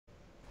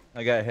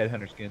I got a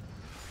headhunter skin.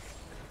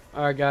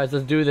 Alright, guys,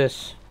 let's do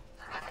this.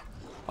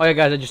 Oh, yeah,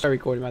 guys, I just started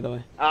recording, by the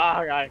way.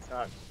 Oh, God, it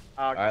sucks.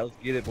 Oh, Alright, let's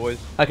get it, boys.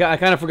 I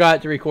kind of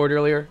forgot to record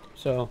earlier,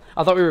 so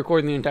I thought we were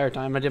recording the entire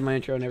time. I did my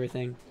intro and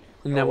everything.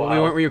 And then Oh, we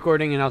wow. weren't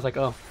re-recording, and I was like,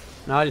 oh,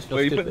 now I just feel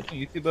Wait, you put stupid. this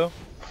on YouTube, Bo?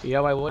 Yeah,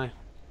 why would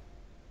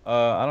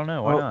I? I don't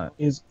know. Why not?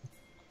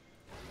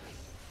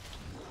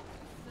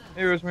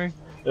 Hey, Rosemary.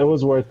 It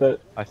was worth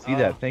it. I see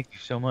that. Thank you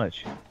so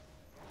much.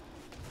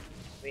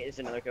 Wait, it's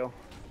another kill.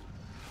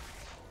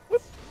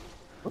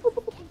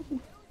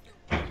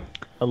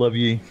 I love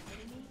you.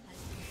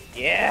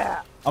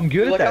 Yeah. I'm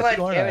good Look at how that, much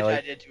too, aren't damage I? I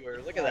Like, did to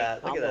her. Look at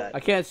that. Look at I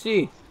that. can't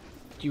see.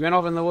 You ran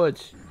off in the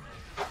woods.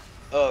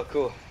 Oh,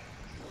 cool.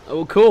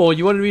 Oh, cool.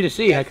 You wanted me to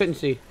see. I couldn't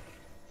see.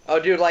 Oh,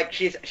 dude, like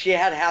she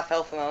had half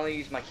health and I only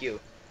used my Q.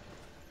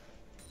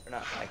 Or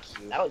not my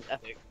Q. That was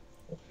epic.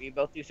 We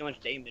both do so much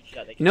damage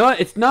that they You know what?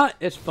 It's not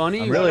as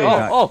funny. I'm really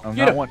I'm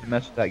not wanting to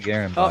mess with that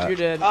Garen Oh, bot. you're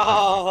dead.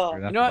 Oh,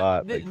 You know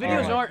what? The Like,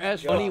 videos oh my aren't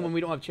as funny God. when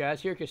we don't have Chaz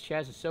here, because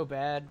Chaz is so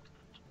bad.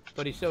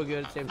 But he's so good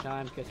at the same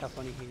time, because how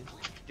funny he is.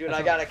 dude, That's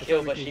I got a what- kill,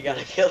 that's but what she we got a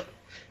do. kill.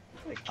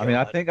 I mean,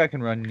 I think I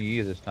can run Yi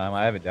this time.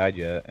 I haven't died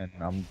yet, and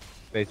I'm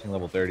facing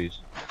level 30s.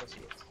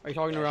 Are you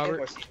talking to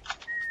Robert?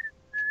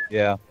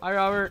 Yeah. Hi,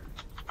 Robert.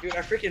 Dude, I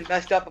freaking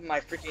messed up on my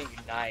freaking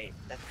Unite.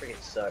 That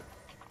freaking sucked.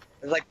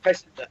 It was like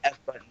pressing the F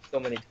button so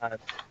many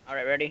times.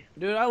 Alright, ready?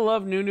 Dude, I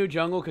love Nunu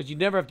jungle, because you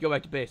never have to go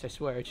back to base, I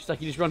swear. It's just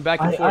like you just run back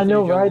and forth I in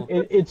know, your right?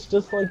 jungle. It's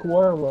just like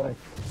Warwick.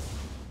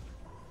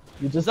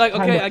 You just It's like,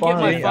 okay, I get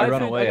my Yeah, I 5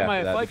 run hits, away I get my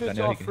after that 5 because I hits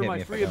know he off can for hit my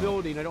me if I free don't.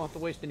 ability, and I don't have to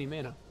waste any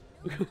mana.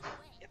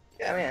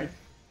 Yeah, man.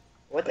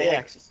 What the Yeah.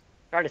 heck?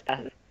 Start his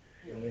passive.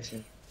 You're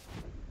missing.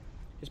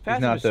 His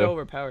passive not, is so though.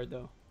 overpowered,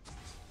 though.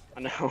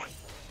 I know.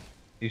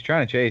 He's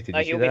trying to chase. Did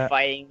Like, you he'll see be that?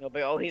 fighting, he'll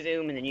be, oh, he's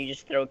and then you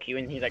just throw a Q,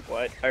 and he's like,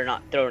 what? Or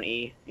not, throw an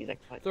E. He's like,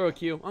 what? Throw a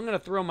Q. I'm gonna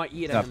throw my E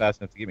He's at not him. fast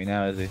enough to get me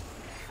now, is he?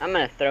 I'm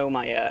gonna throw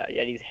my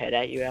Yeti's head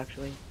at you,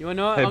 actually. You wanna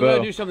know what? Hey, I'm gonna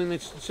Bo. do something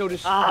that's so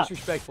Ah.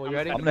 disrespectful. You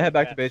ready? I'm gonna head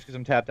back to base because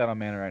I'm tapped out on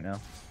mana right now.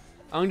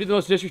 I'm gonna do the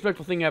most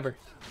disrespectful thing ever.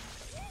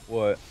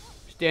 What?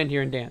 Stand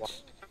here and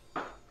dance.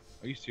 Are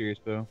you serious,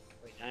 Bo?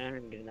 Wait, I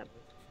haven't getting that.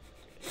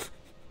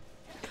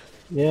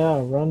 Yeah,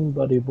 run,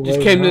 buddy boy.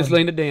 Just came to run. this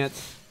lane to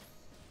dance.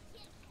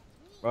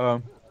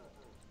 Bo,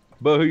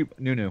 who you?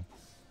 Nunu.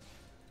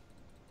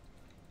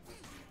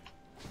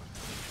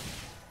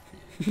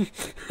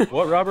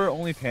 What, Robert?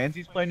 Only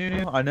pansies play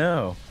Nunu? I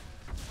know.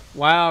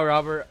 Wow,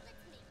 Robert.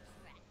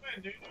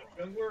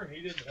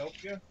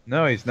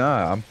 No, he's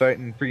not. I'm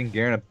fighting freaking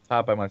Garen up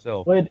top by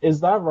myself. Wait, is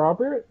that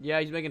Robert? Yeah,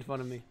 he's making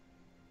fun of me.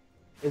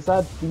 Is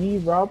that the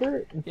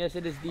Robert? Yes,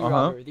 it is the Uh-huh.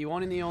 Robert, the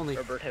one and the only.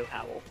 Roberto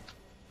Howell.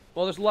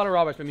 Well, there's a lot of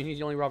Roberts, but I mean, he's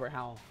the only Robert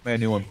Howell. Man,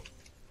 new one.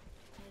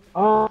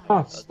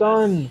 Ah,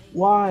 stun.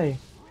 Why?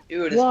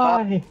 Dude,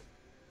 Why?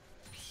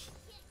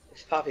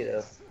 it's Poppy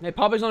though. Hey,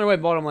 Papa's on her way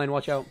bottom lane.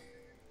 Watch out.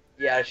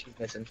 Yeah, she's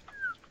missing.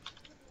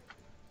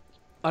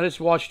 I just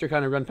watched her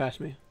kind of run past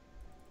me.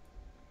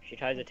 She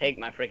tries to take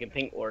my freaking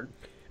pink ward.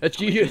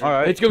 It's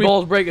Alright. It's gonna be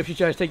balls break if she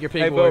tries to take your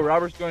pink Hey, Bo, ward.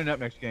 Robert's joining up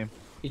next game.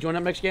 You join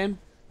up next game?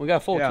 We got a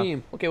full Yeah.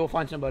 team. Okay, we'll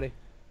find somebody.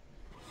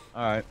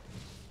 Alright.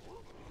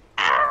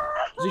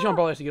 Zishan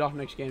probably has to get off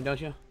next game, don't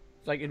you?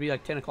 It's like it'd be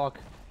like 10 o'clock.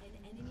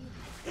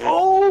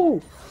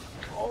 Oh!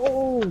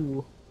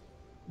 Oh!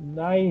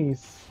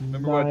 Nice.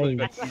 Remember what I told you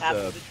Nice. about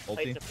That's what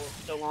He's, happens when you play ulti? support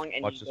for so long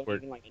and Watch you this don't work.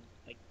 even like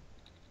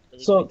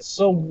really So, play the-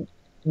 so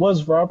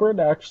was Robert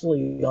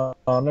actually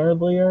on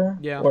earlier?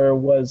 Yeah. Or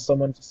was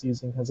someone just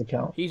using his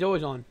account? He's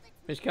always on.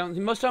 His account.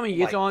 Most time he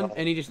gets my on God.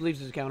 and he just leaves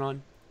his account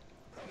on.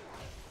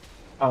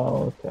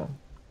 Oh, okay.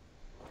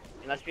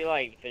 Unless we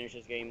like finish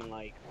this game and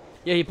like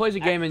Yeah, he plays a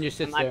game and just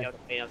I sits might be there. able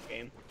to finish this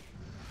game.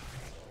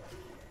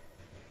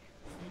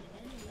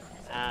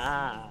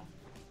 Ah.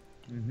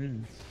 Mm-hmm.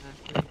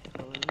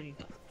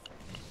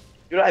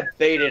 Dude, I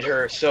baited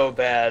her so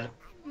bad.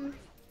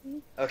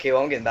 Okay,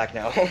 well I'm getting back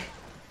now.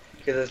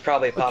 Because it's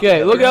probably Poppy.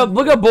 Okay, look how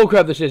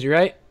bullcrap this is,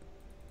 right?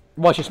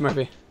 Watch this,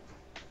 Murphy.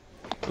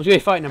 I'm just gonna be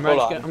fighting him, right?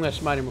 Hold on. I'm gonna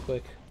smite him real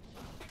quick.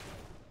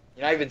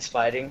 You're not even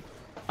spiting.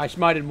 I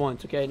smited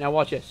once, okay? Now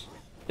watch this.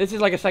 This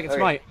is like a second Okay.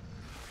 smite.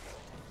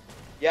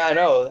 Yeah, I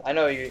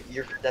know.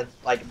 You're that's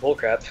like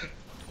bullcrap.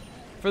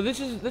 For this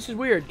is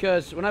weird,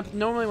 because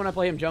normally when I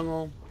play him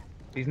jungle,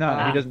 He's not.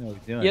 Ah. He doesn't know what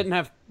he's doing. he doesn't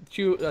have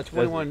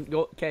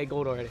 21k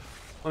gold already.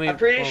 I mean, I'm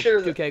pretty well,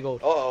 sure 2k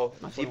gold. Oh,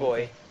 That's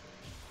Z-boy.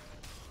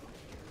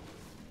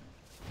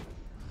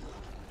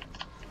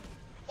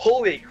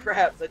 Holy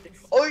crap!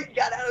 Oh, you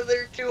got out of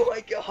there too! Oh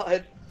my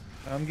god!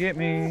 Come get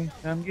me.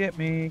 Come get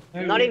me.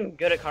 I'm not even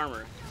good at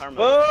karma. Karma.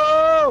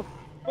 Whoa!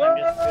 I'm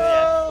just good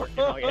at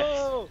Fortnite, I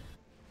guess.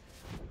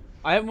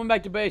 I haven't went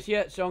back to base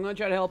yet, so I'm gonna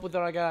try to help with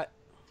what I got.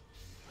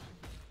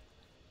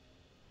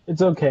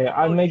 It's okay.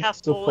 I Oh, you make have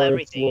full supports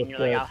everything, look and you're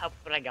like, good. I'll help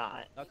what I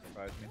got. That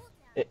surprised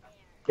me.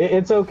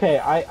 It's okay.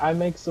 I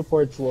make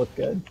supports look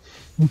good.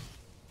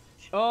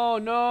 Oh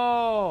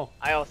no!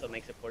 I also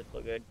make supports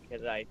look good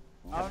because I.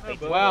 I don't know, played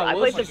Bo. Wow, I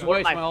Willis played just support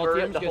waste my my ulti. I'm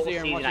first, just the gonna whole sit here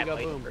and season watch I you go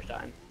played boom. the first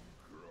time.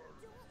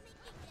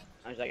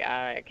 I was like,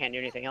 I can't do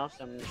anything else.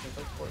 I'm just gonna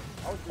play support.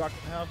 I was rocking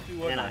the house too,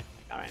 And wasn't then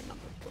I? Alright, I'm not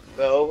recording.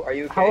 Bo, are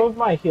you okay? How have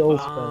my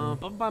heals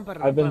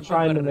been? I've been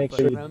trying to make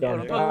sure you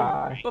don't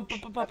die.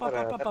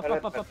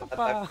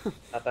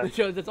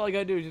 Joe, that's all you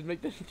gotta do is just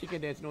make the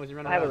chicken dance noise and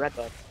run I have a around. red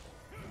buff.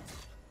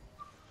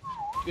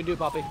 You can do it,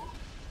 Poppy.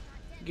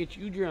 Get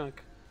you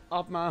drunk.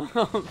 Off my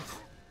arms.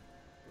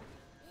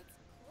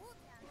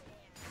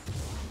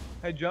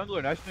 Hey,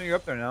 jungler, nice to know you're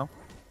up there now.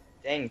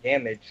 Dang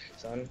damage,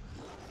 son.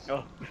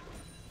 Oh.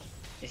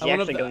 Is I he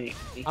went actually up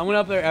going? I went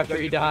up there after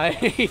he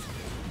died.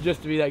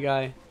 Just to be that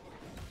guy.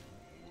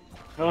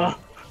 Oh.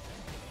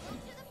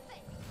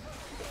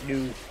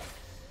 Dude.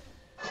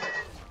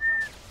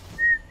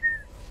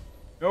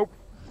 Nope.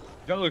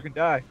 Jungler can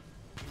die.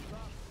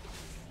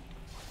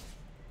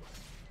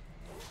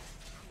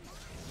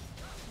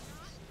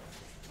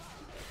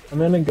 I'm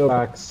gonna go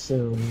back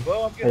soon.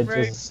 Well, I'm I getting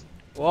ready. just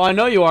Well, I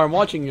know you are. I'm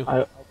watching you.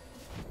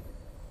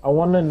 I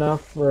want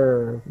enough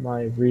for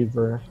my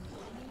Reaver.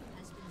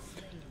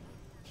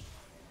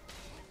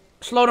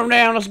 Slow him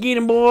down. Let's get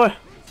him, boy.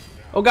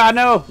 Oh, God,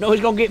 no. No,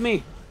 he's gonna get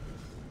me.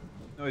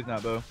 No, he's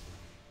not, Bo.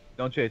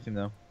 Don't chase him,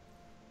 though.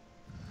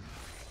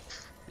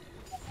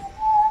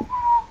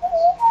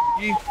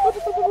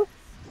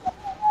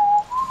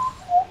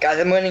 Guys,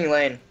 I'm winning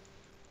lane.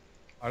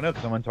 I don't know,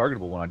 because I'm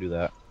untargetable when I do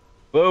that.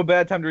 Bo,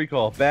 bad time to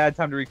recall. Bad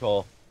time to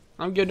recall.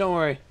 I'm good. Don't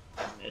worry.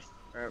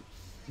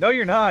 No,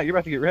 you're not. You're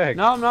about to get wrecked.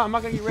 No, I'm not. I'm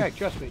not gonna get wrecked.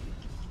 Trust me.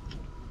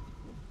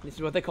 This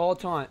is what they call a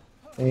taunt.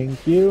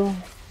 Thank you.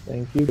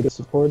 Thank you for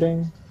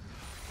supporting.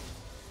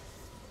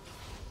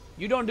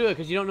 You don't do it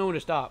because you don't know when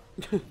to stop.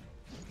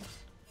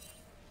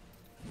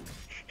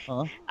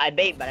 Huh? I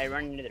bait, but I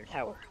run into their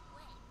tower.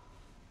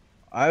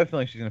 I have a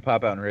feeling she's going to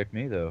pop out and rape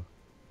me, though.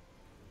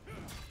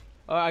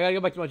 I gotta go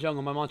back to my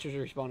jungle. My monsters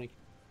are respawning.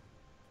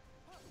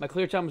 My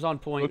clear time was on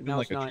point. Looking Now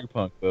like it's a not. true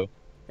punk, Bo.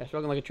 Yeah,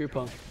 struggling like a true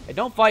punk. Hey,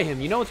 don't fight him.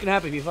 You know what's gonna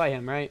happen if you fight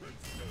him, right?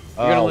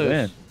 You're I'll gonna lose.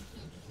 win.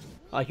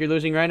 Like you're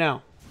losing right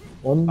now.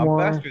 One I'm more.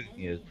 faster than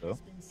he is, though.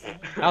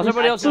 How's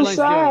everybody else So in lane's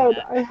sad. doing?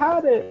 I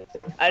had it.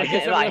 I I guess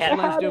everybody else in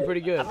lane's doing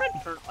pretty good. I'm ready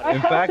for I In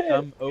had fact, it.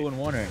 I'm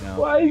 0-1 right now.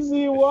 Why is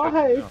he?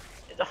 Why?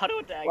 It's a auto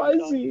attack. Why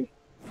is he?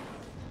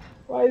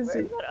 Why is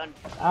he? Where's that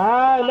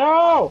Ah,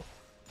 no!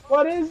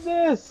 What is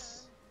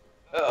this?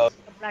 Uh-oh.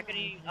 I'm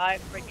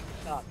freaking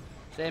stop.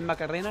 Say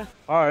Macarena.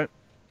 Alright.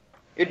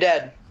 You're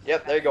dead.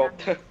 Yep, there you go.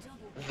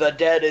 The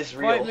dead is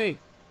real. Fight me.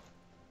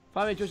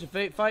 Fight me, Twist of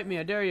Fate. Fight me.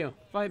 I dare you.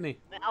 Fight me.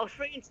 Man, I was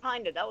freaking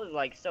trying to. That was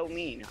like so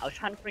mean. I was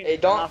trying to freaking. Hey,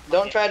 turn off my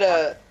don't try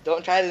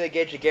to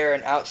engage the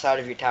Garen outside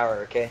of your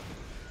tower, okay?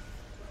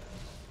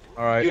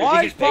 Alright. Dude, if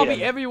Why you is could bait Poppy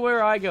him.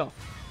 everywhere I go?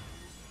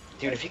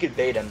 Dude, if you could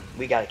bait him,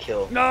 we gotta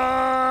kill. No.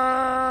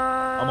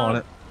 I'm on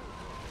it.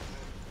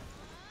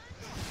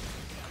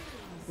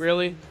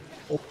 Really?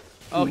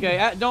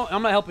 Okay, don't.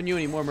 I'm not helping you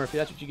anymore, Murphy.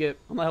 That's what you get.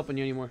 I'm not helping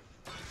you anymore.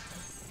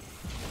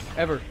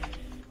 Ever.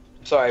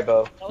 Sorry,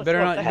 Bo. That was You better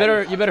so not. You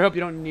bad. better hope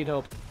you don't need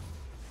help.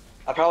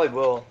 I probably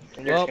will.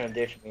 And you're Well- just gonna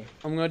ditch me.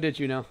 I'm gonna ditch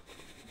you now.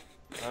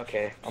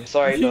 Okay, I'm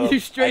sorry, Bo. You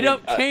straight I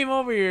up didn't- came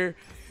over here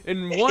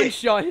and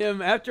one-shot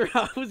him after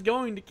I was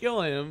going to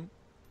kill him.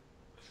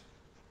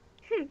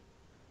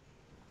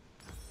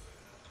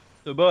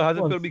 So, Bo, how's it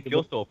feel to be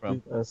kill stole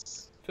from?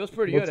 Let's Feels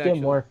pretty good, get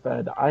actually. more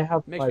fed. I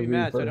have Makes my me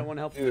mad, so I Reaver. don't want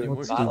to help you Dude, anymore.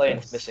 Let's bot do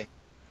lane's this. missing.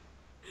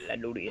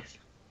 Ladurius.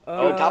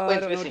 Oh, top I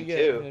lane's don't know what missing to get.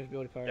 too. There's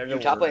ability power. There's Dude,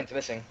 a top word. lane's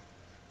missing.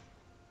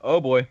 Oh,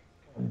 boy.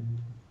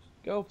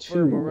 Go for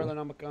Two. Morella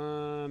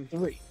Nomicon.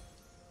 3.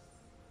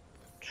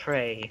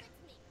 Trey.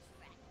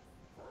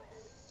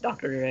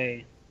 Dr.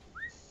 Dre.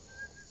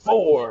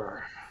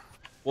 4.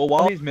 Well,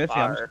 while he's missing,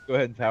 I'm Fire. just gonna go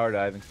ahead and tower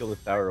dive and kill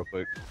this tower real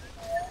quick.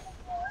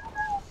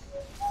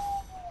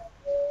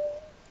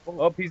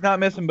 Oh, he's not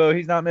missing, Bo.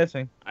 He's not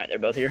missing. Alright, they're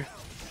both here.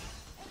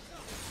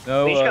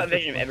 No, We just got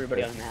vision of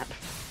everybody on the map.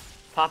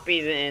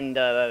 Poppy's in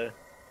the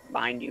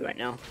behind you right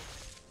now.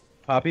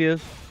 Poppy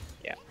is?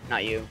 Yeah,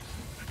 not you.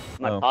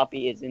 My Oh.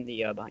 Poppy is in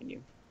the behind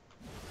you.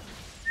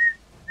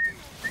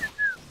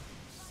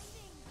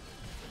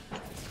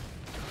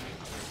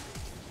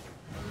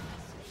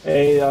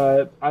 Hey,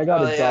 I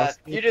got Oh, a yeah. Joss.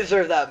 You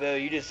deserve that, Bo.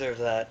 You deserve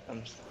that.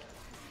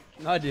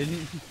 No, I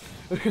didn't.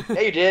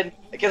 Hey, you did.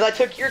 Because I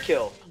took your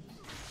kill.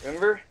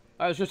 Remember?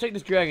 Alright, so take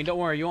this dragon. Don't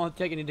worry, you won't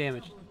take any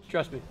damage.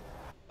 Trust me.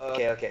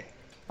 Okay, okay.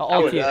 I'll I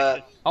ult would, you.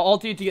 I'll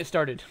ult you to get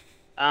started.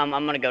 I'm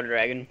gonna go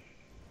dragon.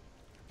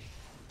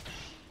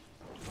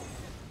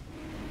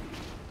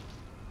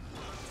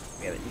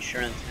 We have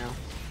insurance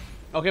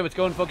now. Okay, let's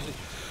go and focus.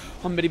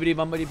 Humbity bitty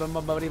bumbity bum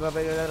bum bumbity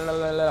bumbity la la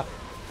la la la.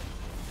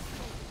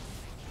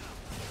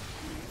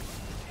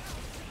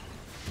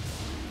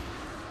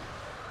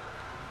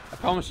 I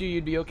promise you,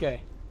 you'd be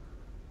okay.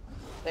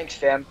 Thanks,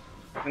 fam.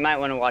 We might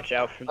want to watch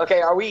out for.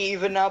 Okay, are we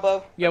even now,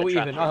 Bo? Yeah, the we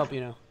trap even. door. I'll help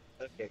you now.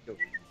 Okay, cool.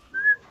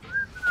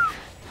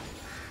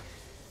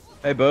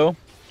 Hey, Bo.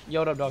 Yo,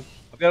 what up, dog?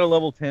 I've got a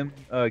level 10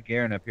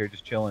 Garen up here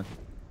just chilling.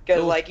 Because,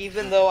 Cool. like,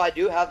 even though I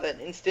do have an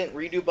instant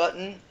redo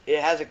button,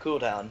 it has a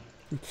cooldown.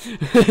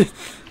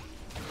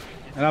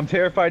 And I'm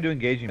terrified to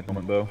engage him at the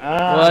moment, Bo.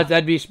 Well,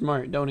 that'd be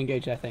smart. Don't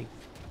engage that thing.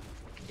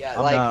 Yeah,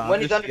 I'm like, not, when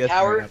I'm he's just under guessing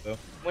tower, right now, Bo.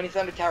 when he's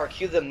under tower,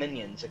 cue the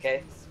minions,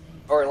 okay?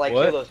 Or like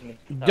What? kill those minions.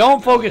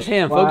 Don't focus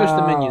him. Focus the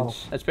Wow.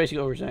 minions. That's basically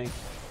what we're saying.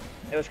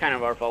 It was kind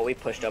of our fault. We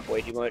pushed up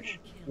way too much.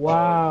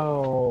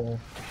 Wow.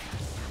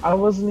 I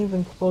wasn't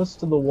even close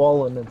to the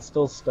wall and it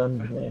still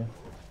stunned me.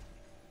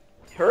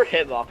 Her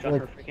hitbox on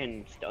Like- her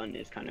freaking stun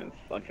is kind of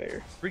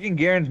unfair. Freaking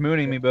Garen's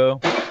mooning me, Bo.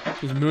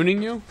 He's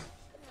mooning you?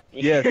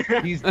 Yes,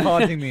 he's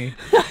taunting me.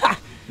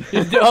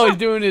 He's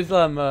doing his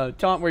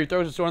taunt where he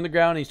throws a sword on the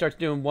ground and he starts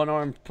doing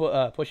one-arm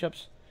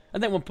push-ups. I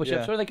think one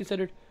push-ups. Yeah. What are they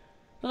considered?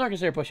 Those aren't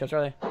considered push-ups,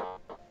 are they?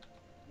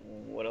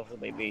 What else would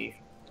they be?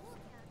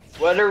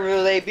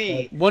 Whatever they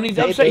be. When he's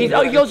They- upside,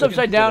 they- he goes they-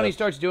 upside down and he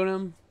starts doing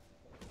them.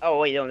 Oh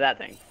wait, no, that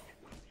thing.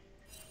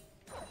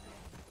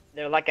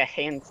 They're like a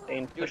handstand.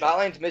 Dude, push-up. bot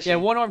lane's missing. Yeah,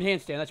 one-armed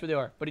handstand. That's what they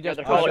are. But he Yeah, does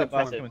they're push probably up,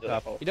 push-up. coming impressive.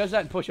 top. though. He does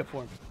that in push-up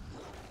form.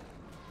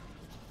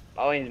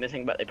 Bot lane's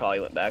missing, but they probably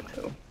went back.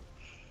 So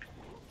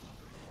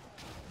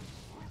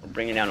we're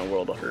bringing down a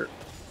world of hurt.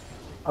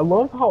 I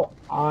love how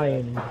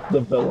I'm the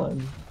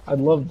villain. I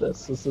love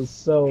this. This is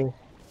so...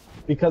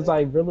 Because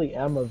I really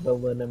am a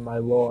villain in my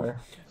lore.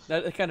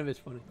 That kind of is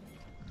funny.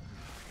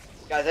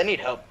 Guys, I need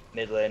help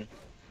mid lane.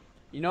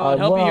 You know, I'll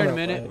help you here in a well,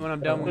 minute like, when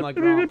I'm done with my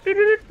Gronk.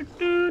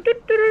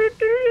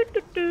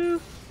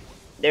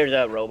 There's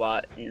a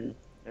robot.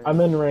 I'm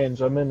in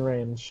range. I'm in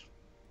range.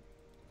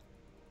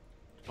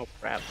 Oh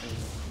crap.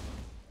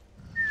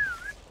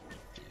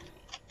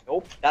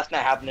 Nope, that's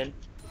not happening.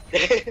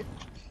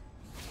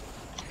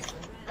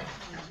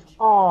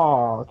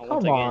 Oh, once come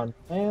again. on,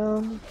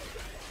 man.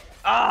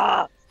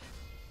 Ah!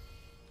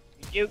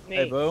 You juked me.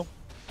 Hey, Bo.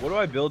 What do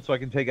I build so I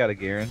can take out a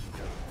Garen?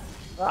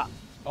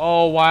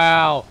 Oh,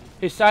 wow.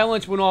 His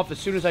silence went off as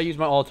soon as I used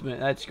my ultimate.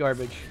 That's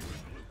garbage.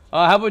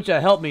 How about you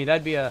help me?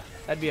 That'd be a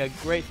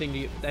great thing to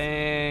get.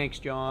 Thanks,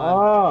 John.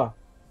 Ah.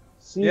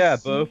 See, Yeah,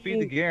 Bo, see?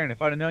 feed the Garen.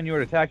 If I'd have known you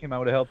were attacking him, I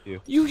would have helped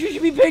you. You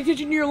should be paying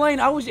attention to your lane.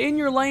 I was in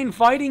your lane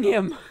fighting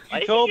him. Why You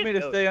did told you me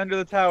just to go- stay under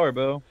the tower,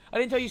 Bo. I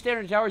didn't tell you to stay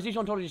in the tower.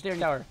 Zishon told you to stay in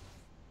the tower.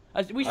 We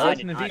I said did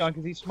Listen to not. Zeon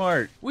because he's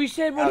smart. we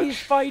said when Ouch. he's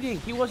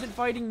fighting. He wasn't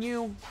fighting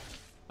you.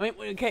 I mean,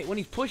 okay, when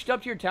he's pushed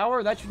up to your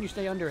tower, that's when you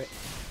stay under it.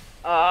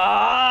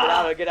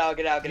 Ah! Get out,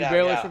 get out, get You out.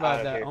 barely get out, survived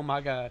out of that. here. Oh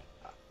my god.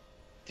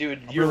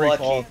 Dude, I'm you're gonna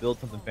recall, lucky. build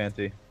something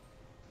fancy.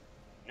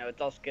 No,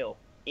 it's all skill.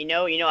 You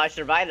know, I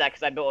survived that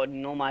because I built a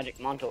null magic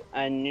mantle.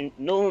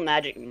 Null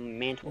magic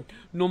mantle.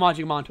 No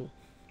magic mantle.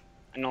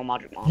 A null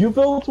magic mantle. You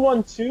built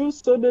one too,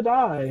 so did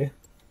I.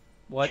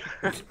 What?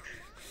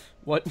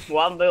 What?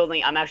 Well,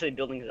 I'm actually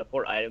building a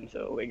support item,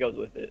 so it goes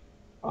with it.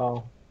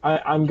 Oh,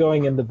 I'm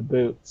going into the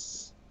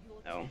boots.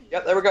 No.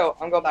 Yep, there we go.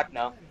 I'm going back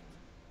now.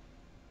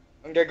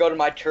 I'm gonna go to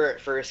my turret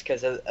first,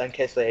 in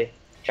case they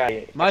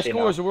try. My actually,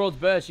 score no. is the world's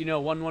best. You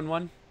know,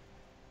 1-1-1.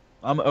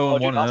 I'm 0 Oh,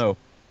 and 1 dude, and 0.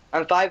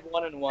 I'm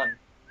 5-1-1.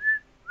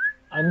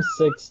 I'm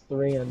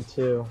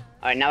 6-3-2.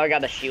 Alright, now I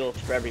got the shields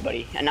for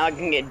everybody. And now I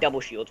can get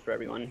double shields for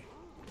everyone.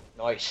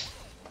 Nice.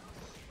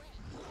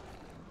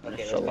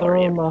 Okay, So let's go. sorry,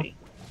 Karma. everybody.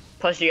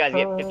 Plus, you guys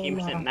get 15%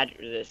 Karma. magic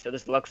resist, so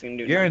this Lux can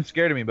do Garen's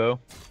scared of me, Bo.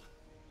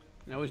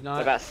 No, he's I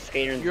not. got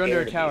Skater and You're under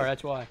a Scared of tower. you.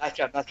 That's why. Nice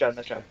job, nice job,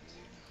 nice job.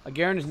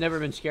 Garen has never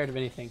been scared of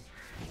anything.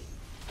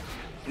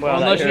 Well,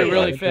 Unless that's you're good.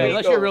 really Let's fed. go.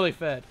 Unless you're really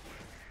fed.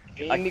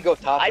 Let me go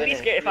top I'd lane be and-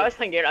 scared if I was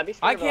playing Garrett. I'd be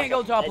scared. I of, can't like, go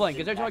a top dead lane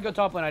because every time I go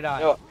top lane, I die.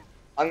 No,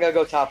 I'm gonna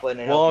go top lane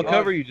and Well, I'll help you.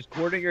 cover you. Just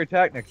coordinate your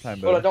attack next time,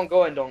 Hold on, Bo. don't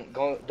go in,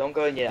 don't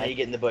go in yet. You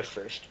get in the bush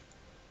first.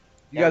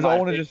 You guys all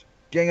Never want to mind. just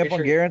gang up Make on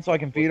sure- Garen so I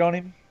can feed on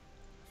him?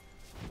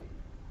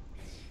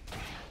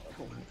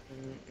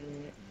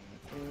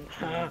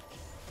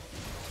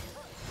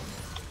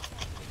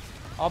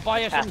 I'll buy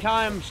you some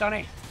time,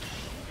 Sonny.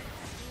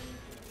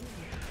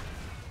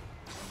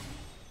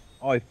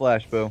 Oh, he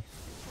flashed, Bo.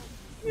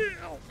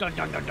 Dun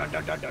dun dun dun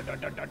dun dun dun dun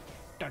dun dun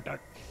dun dun.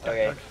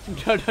 Okay.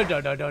 Dun dun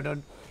dun dun dun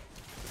dun.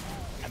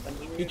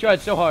 You tried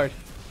so hard.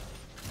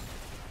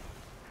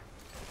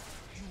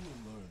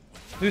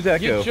 Who's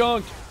Echo? Get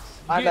chunked.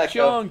 I'm Get Echo,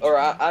 chunked. or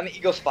I'm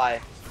Eagle Spy,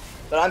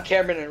 but I'm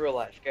Cameron in real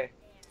life. Okay.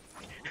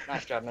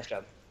 Nice job, nice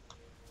job.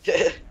 I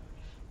Somebody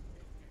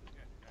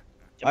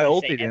say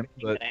ulted him, everything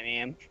but- that I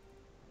am.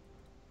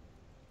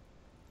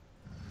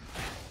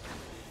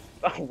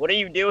 Oh, what are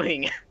you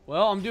doing?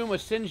 Well, I'm doing what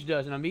Singe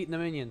does, and I'm eating the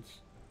minions.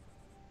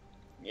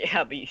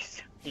 Yeah, but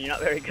you're not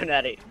very good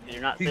at it.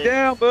 You're not. He's Sid.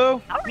 down,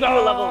 Bo. How are you a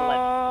level 11?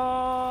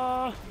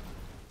 Ah!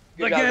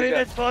 Good job,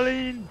 good job.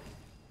 falling.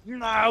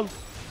 No.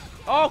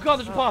 Oh god,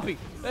 there's a poppy.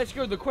 That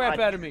scared the crap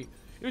God. out of me.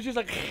 It was just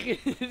like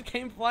it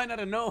came flying out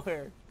of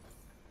nowhere.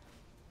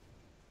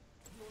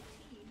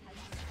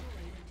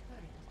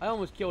 I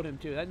almost killed him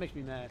too. That makes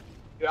me mad.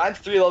 Dude, I'm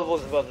 3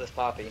 levels above this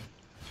poppy.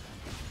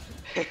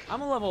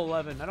 I'm a level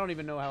 11. I don't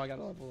even know how I got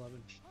a level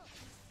 11.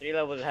 3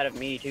 levels ahead of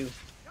me too.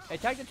 Hey,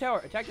 attack the tower.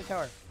 Attack the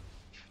tower.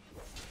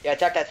 Yeah,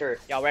 attack that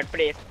turret. Y'all ready for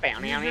this?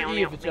 Use your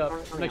E if it's up.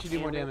 It makes you do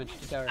more damage to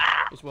the tower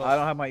as well. I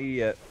don't have my E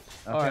yet. I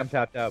think Alright. I'm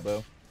tapped out,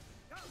 Bo.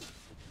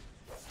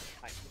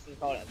 This is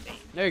called a thing.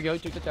 There you go. You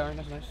took the tower.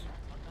 That's nice.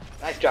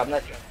 Nice job,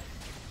 nice job.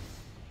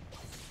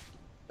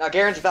 Now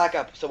Garen's back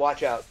up, so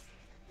watch out.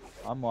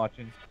 I'm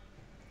watching.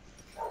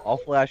 I'll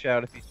flash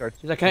out if he starts.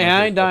 He's like, hey,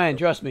 I ain't dying.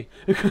 Trust me.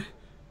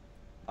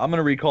 I'm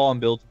gonna recall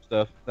and build some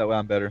stuff. That way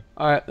I'm better.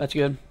 All right, that's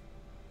good.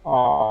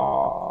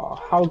 Aw,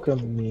 how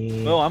come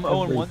me? Oh, I'm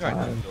every 0-1 right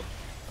now. time? Still.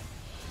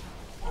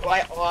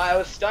 I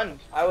was stunned.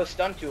 I was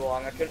stunned too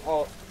long. I couldn't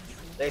ult.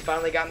 They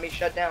finally got me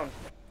shut down.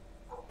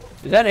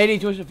 Is that an 80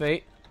 Twisted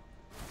Fate?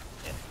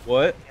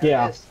 What?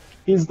 Yeah. it is.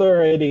 He's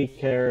their AD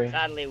carry.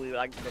 Sadly, we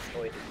like to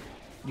destroy it.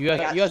 You guys,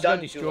 got you guys got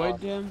stunned too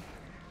destroyed, long.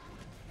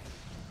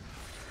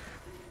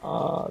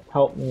 Tim?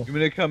 Help me. You want me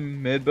to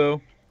come mid,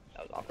 Bo?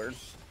 That was awkward.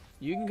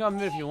 You can come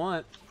in if you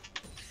want.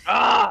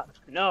 Ah!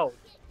 No!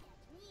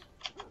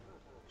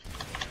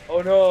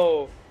 Oh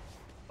no.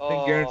 I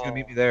think Garen's gonna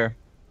meet me there.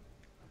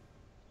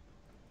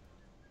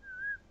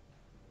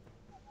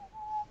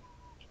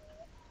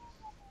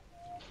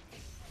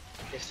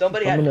 If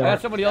somebody I'm had. gonna- I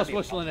got somebody else that'd be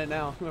whistling it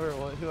now.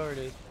 Whoever it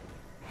is.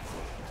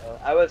 awesome.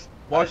 I was.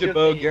 Watch it,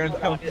 Bo. Garen's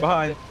coming from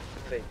behind.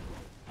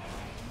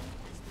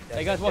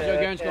 Hey guys, watch out!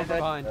 Garen's going from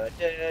behind.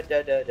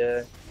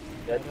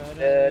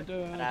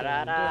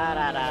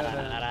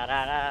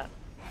 Da-da-da-da-da-da-da-da-da.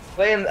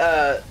 Playing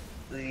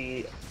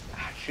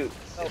shoot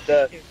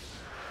the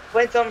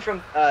playing something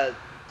from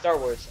Star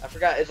Wars. I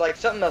forgot. It's like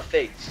something of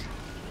Fates.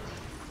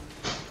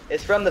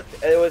 It's from the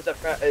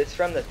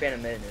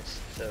Phantom Menace.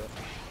 So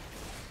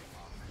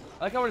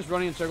I like how we're just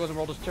running in circles and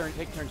we'll just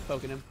take turns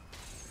poking him.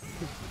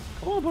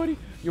 Come on, buddy.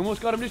 You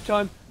almost got him this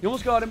time. You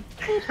almost got him.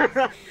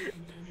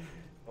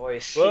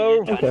 voice.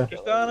 Whoa! Okay. I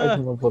Tristana!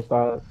 can live with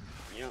that.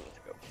 You know, let's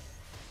go.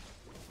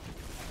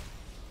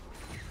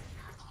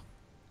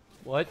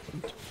 What?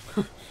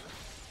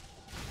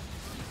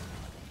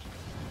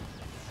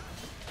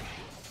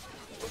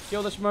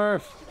 Kill the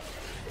Smurf.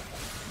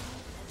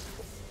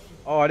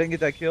 Oh, I didn't get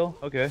that kill?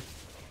 Okay.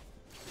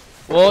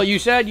 Well, you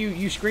said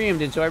you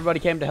screamed, and so everybody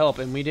came to help,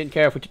 and we didn't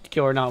care if we took the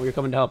kill or not. We were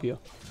coming to help you.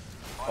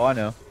 Oh, I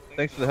know.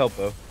 Thanks for the help,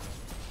 Bo.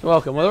 You're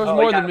welcome. Well, there was Oh,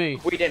 more yeah, than me.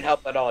 We didn't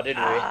help at all, did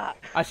we? Ah!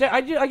 I said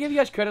I give you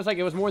guys credit. It's like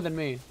it was more than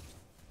me.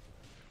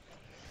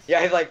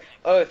 Yeah, he's like,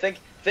 oh, thank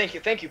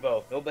you,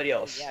 Bo. Nobody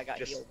else. Yeah, I got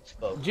Just healed.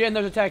 Bo. Jin,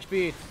 there's attack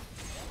speed.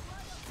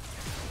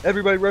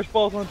 Everybody rush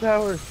balls on the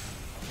tower.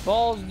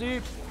 Balls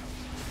deep.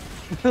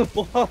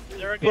 Ball.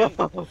 Surrogate.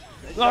 Ball.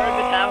 Surrogate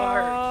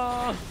tower.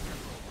 Ah!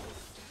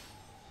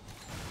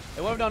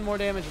 It would have done more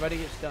damage if I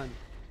didn't get stunned.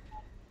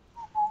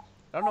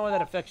 I don't know why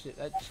that affects it.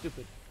 That's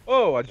stupid.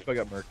 Oh, I just got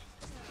murked.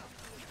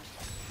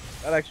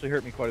 That actually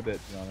hurt me quite a bit,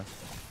 to be honest.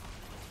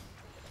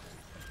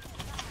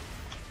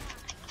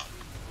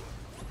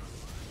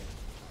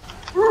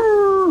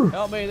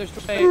 Help me, there's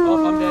 2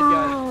 Oh, I'm dead,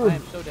 guys. I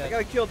am so I dead.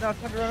 got killed, now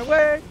it's time to run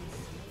away!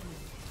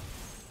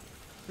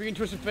 Freaking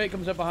Twisted Fate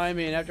comes up behind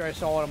me, and after I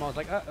saw him, I was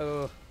like,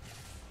 uh-oh.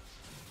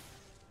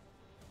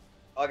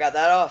 Oh, I got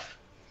that off.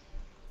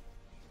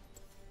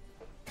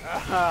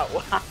 Wow.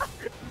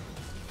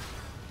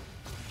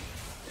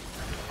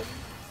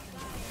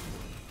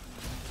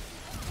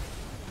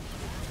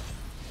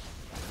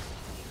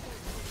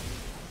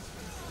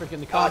 Freaking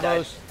the Oh,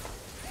 died. combos.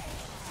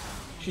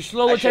 She's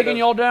slowly I should've- taking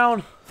y'all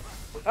down.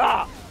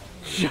 Ah!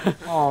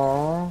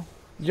 Aww.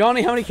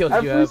 Johnny, how many kills do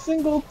you Every have?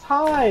 single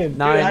time.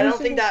 Nine. Dude, I Every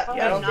don't think that.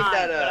 single I don't think Nine,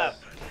 that. shut up.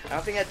 I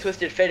don't think that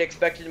Twisted Fate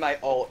expected my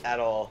ult at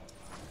all.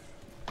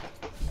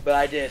 But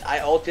I did. I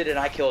ulted and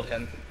I killed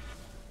him.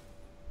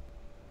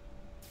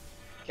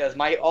 Because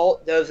my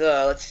ult does.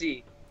 Let's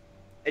see.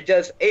 It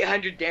does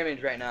 800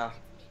 damage right now.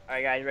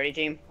 Alright, guys, ready,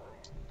 team?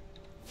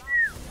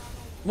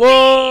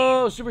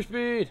 Whoa, super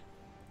speed.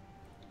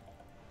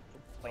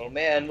 Oh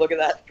man, look at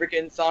that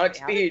freaking Sonic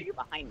How did speed. you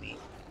behind me?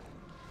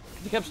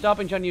 He kept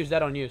stopping trying to use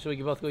that on you, so we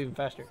could both go even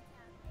faster.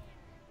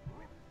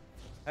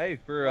 Hey,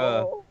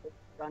 for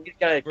He's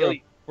gonna kill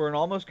you. for an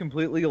almost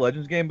complete League of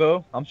Legends game,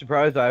 Bo, I'm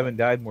surprised I haven't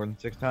died more than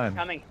 6 times.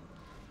 Coming.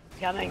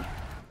 Coming.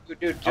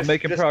 Dude, I'm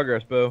making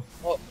progress, Bo.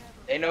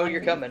 They know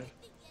you're coming.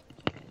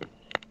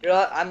 You know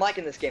what? I'm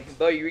liking this game.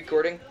 Bo, you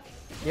recording?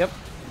 Yep.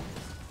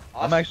 I'm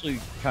Awesome. actually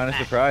kind of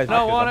surprised. I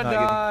don't because want I'm to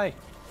not die.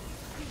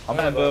 Getting...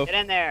 I'm in, Bo. Get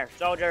in there,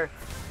 soldier.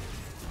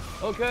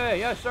 Okay,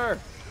 yes, sir.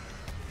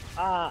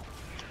 Ah.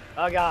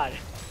 Oh, God.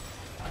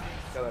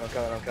 I'm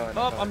coming.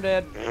 Oh, I'm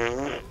dead.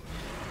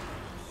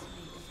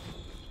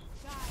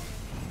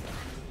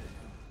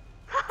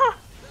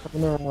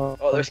 No.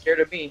 Oh, they're scared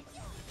of me.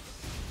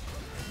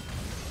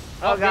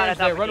 Oh, God, I Garen's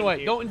thought there. we Run didn't away.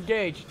 do- Don't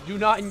engage. Do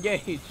not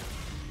engage.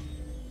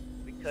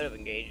 We could have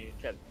engaged,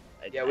 except...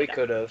 Yeah, we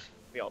could have.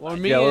 We all Well,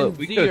 died. me Yeah, and look,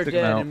 we Z could've are took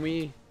him dead, out. and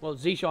we... Well,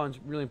 Zishan's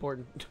really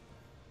important.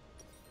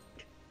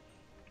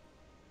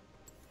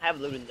 I have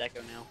Luden's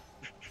Echo now.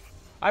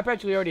 I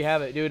practically already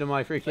have it due to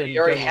my freaking... But you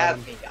already kill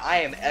have item. me. I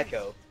am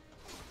Echo.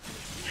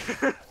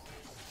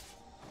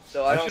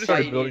 So I I don't should have see why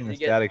started you building need the to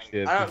get. static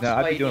shit. I 'cause don't now see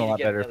I'd why be you doing a need lot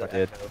to get better if I another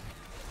did. Echo.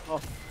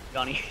 Oh,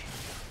 Johnny.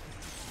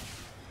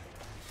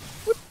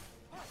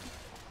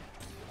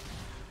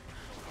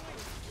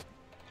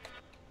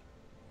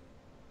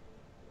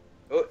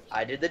 Oh,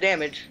 I did the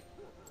damage.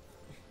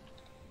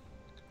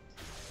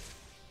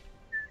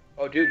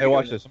 Oh, dude. Hey, you're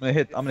watch doing this. I'm gonna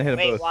hit them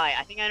Wait, both. why?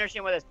 I think I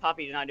understand why this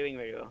Poppy's not doing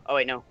very well. Oh,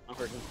 wait, no. I'm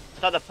person. I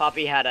thought the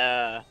Poppy had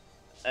a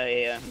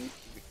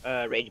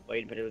Rage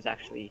Blade, but it was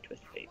actually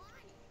Twisted Fate.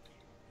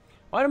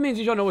 Why do me and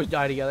Zishan always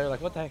die together?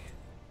 Like, what the heck?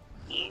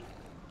 Because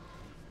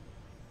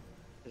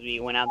we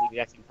went out at the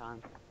exact same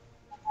time.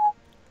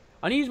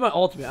 I need to use my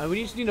ultimate.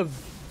 We just need to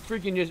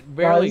freaking just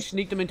barely Guys,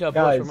 sneak them into a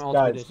bush from my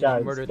ultimate is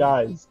just murder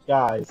them.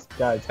 guys.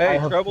 Hey, I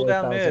have trouble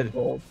down 4,000 mid.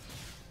 gold.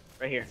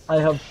 Right here. I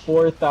have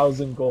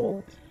 4,000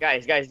 gold.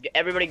 Guys,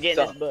 everybody get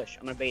in this bush.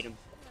 I'm gonna bait him.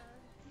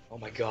 Oh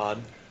my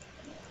god.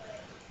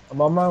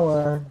 I'm on my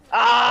way.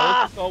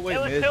 Ah! It's always It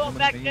was mid too when the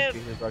minions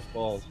effective. get rush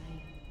balls.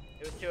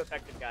 It was too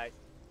effective, guys.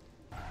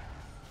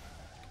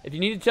 If you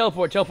need to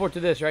teleport to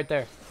this right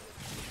there.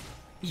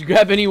 Just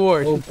grab any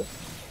ward. Oh,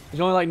 There's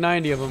only like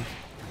 90 of them.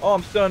 Oh,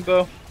 I'm stunned,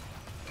 Bo.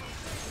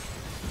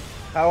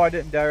 How I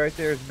didn't die right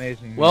there is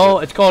amazing. Well,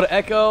 it's called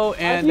Echo how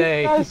and do you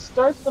a. guys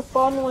start the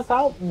fun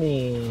without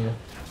me?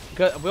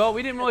 Well,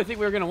 we didn't really think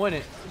we were gonna win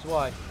it. That's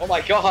why. Oh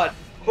my god.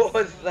 What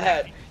was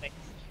that?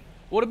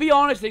 Well, to be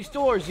honest, they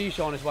stole our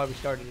Zishan is why we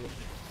started it.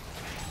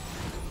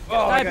 Oh,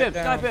 I Snipe got him!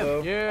 down, Snipe him! Bo.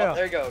 Oh, Yeah.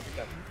 there you go. Good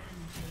job.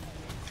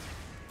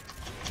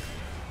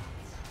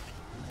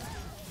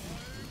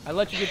 I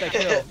let you get that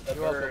kill. The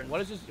You're welcome. burn.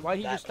 What is this? Why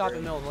he That just stop in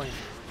burn. the middle of the lane?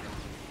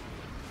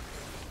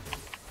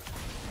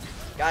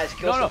 Guys,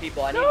 kill No, some no.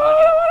 people. I need No,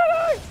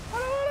 money.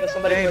 I Kill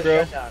somebody Hey, for bro.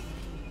 the shutdown.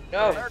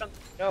 No. Hurt him.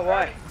 No,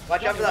 why?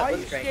 Watch out for that Why are you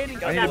blue train. standing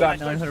I need down? about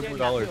Why are you $900 standing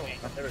dollars. down?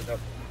 There we go.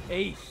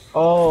 Ace.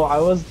 Oh, I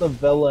was the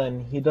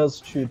villain. He does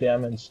true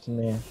damage to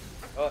me.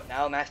 Oh,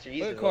 now Master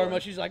Yi's Look the at Karma.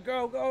 villain. She's like,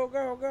 go, go,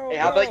 go, go. Hey,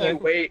 how go. about you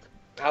wait?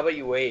 How about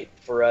you wait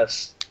for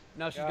us?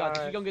 No, she's got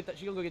this. She's gonna get that.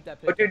 She's gonna go get that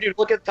Oh, pick. dude,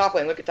 look at the top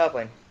lane. Look at top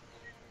lane.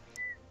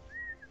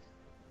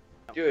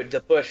 Dude, the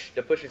push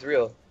is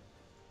real.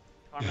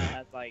 Karma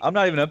has like. I'm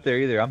not even up there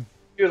either.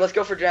 Dude, let's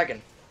go for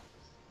dragon.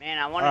 Man,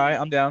 I want. Alright,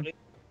 I'm down.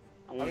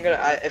 I'm gonna.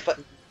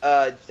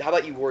 How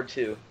about you ward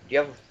 2? Do you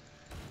have?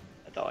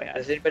 That's all I had.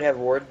 Does anybody have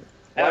ward?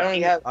 I Why don't don't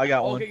you think- have? I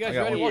got one. Okay, guys, I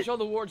got ready? one. Watch all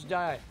the wards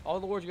die. All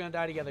the wards are gonna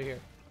die together here.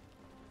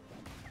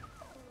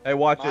 Hey,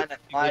 watch Mine, it. People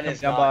mine coming is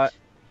down not. bot.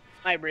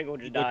 My Briggle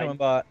just People coming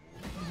died.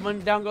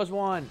 bot. Down goes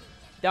one.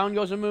 Down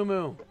goes a Moo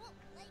Moo.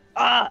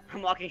 Ah!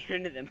 I'm walking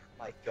into them.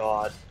 My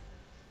God.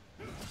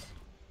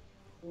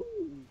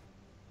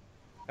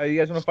 Hey, you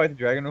guys want to fight the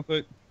dragon real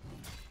quick?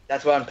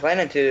 That's what I'm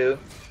planning to.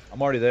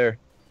 I'm already there.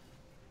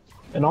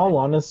 In all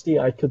honesty,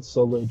 I could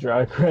solo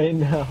drag right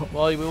now.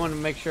 Well, we want to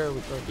make sure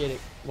we forget it.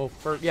 Well,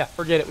 forget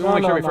it. We want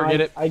to make sure we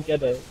forget it. I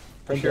get it.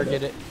 For sure,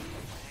 get it.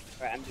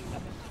 Alright, I'm doing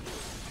nothing.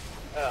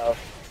 Uh oh.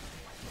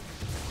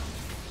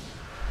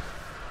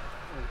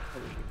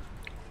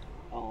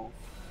 Oh.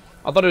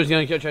 I thought it was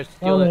gonna try to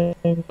steal it.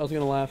 Coming. I was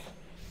gonna laugh.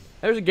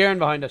 There's a Garen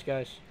behind us,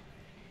 guys.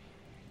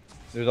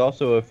 There's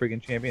also a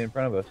freaking champion in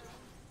front of us.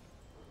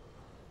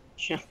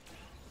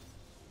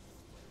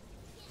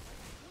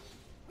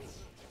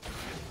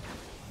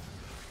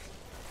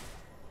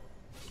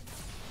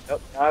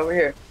 Nope, not over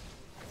here.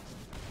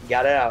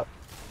 Got it out.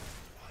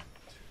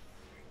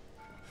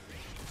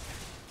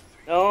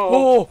 No.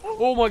 Oh,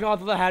 oh my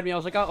God! That had me. I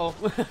was like, uh oh.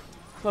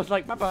 I was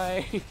like, bye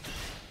bye.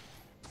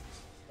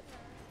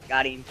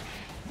 Got him.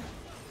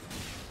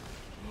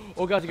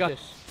 Oh God, you got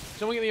this.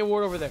 Someone get me a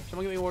ward over there.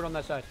 Someone get me a ward on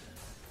that side.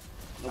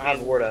 I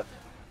have ward up.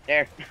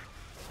 There.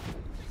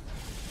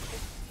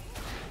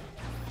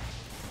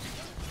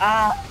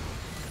 Ah!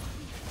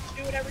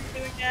 Do whatever you're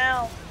doing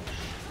now.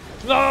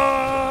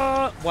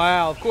 Ah!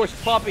 Wow. Of course,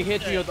 Poppy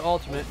hits me with the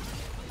ultimate.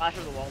 Flash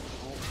of the wall.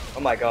 Oh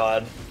my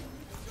God.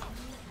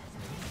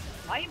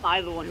 Why am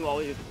I the one who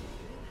always?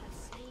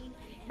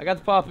 I got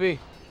the Poppy.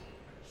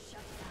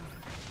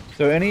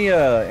 So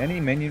any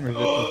minion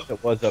resistance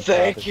that was up top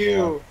Thank is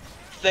you.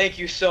 Thank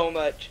you so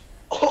much.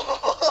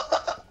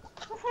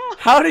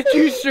 How did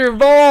you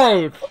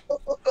survive?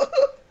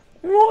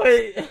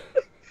 What?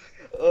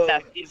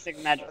 That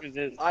basic magic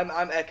resist.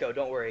 I'm Echo.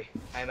 Don't worry.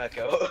 I'm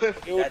Echo.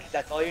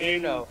 that's all you need to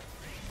know.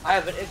 I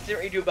have an instant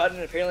redo button,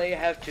 and apparently I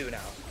have 2 now.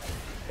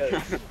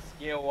 'Cause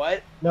you know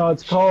what? No,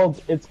 it's called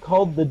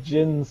the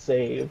Jin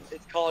save.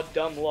 It's called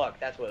dumb luck.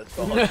 That's what it's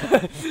called.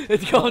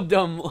 It's called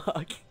dumb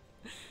luck.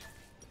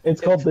 It's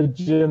called the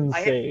Jin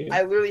I save.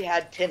 literally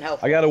had 10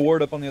 health. I got a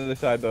ward up on the other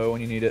side, Bo, when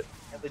you need it.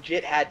 I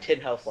legit had 10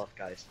 health left,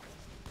 guys.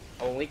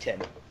 Only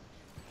 10.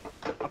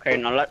 Okay,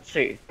 now let's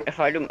see. If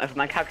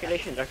my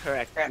calculations are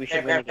correct, we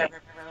should win again.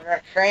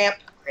 Cramp.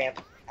 Ouch.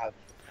 That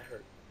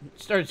hurt.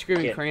 Started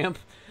screaming Yeah. cramp.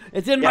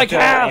 It's in Yeah, my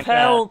cramp, calf,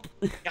 help!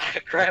 Got a That's how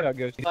cramp. it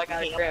goes. I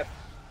got a cramp.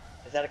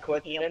 Is that a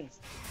coincidence?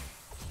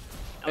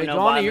 Hey, no,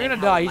 Johnny, but you're I gonna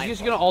meant die. how He's my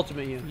just fault. gonna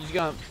ultimate you. He's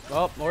gonna.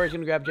 Oh, or he's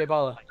gonna grab J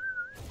Bala.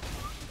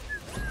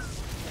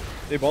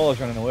 They ball is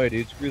running away,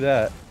 dude. Screw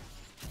that.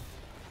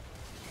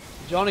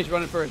 Johnny's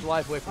running for his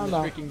life away from this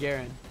I'm freaking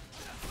Garen.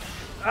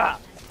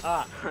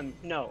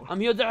 No. I'm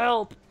here to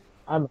help.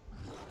 I'm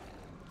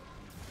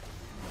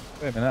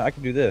Wait a minute, I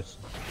can do this.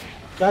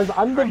 guys,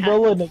 I'm the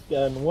villain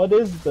again. What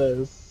is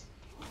this?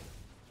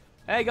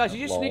 Hey guys,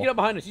 he's just Lol. sneaking up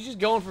behind us. He's just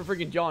going for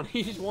freaking John.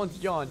 He just wants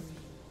John.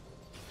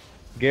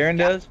 Garen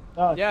does?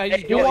 No, Yeah, he's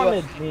just Hey, he going.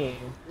 wanted me.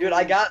 Dude,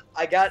 I got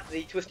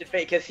the Twisted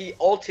Fate because he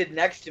ulted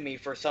next to me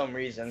for some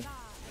reason.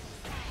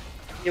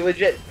 He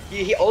legit,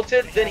 he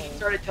ulted, then he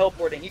started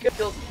teleporting. He could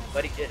kill me,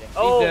 but he didn't.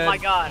 Oh dead. my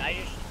god, I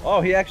just. Oh,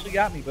 he actually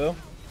got me, Bo.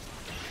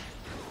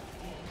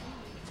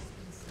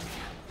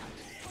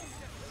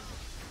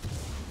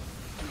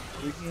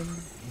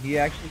 freaking, he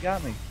actually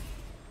got me.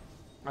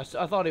 I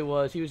thought he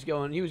was. He was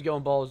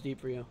going balls deep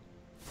for you.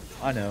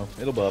 I know.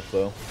 It'll buff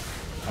though.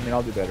 I mean,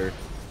 I'll do better.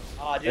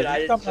 Oh, dude, It's I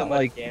did something so much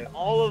like- damage.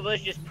 All of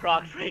us just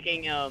proc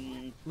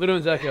freaking Ludo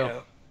and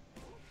Zeko.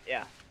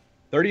 yeah.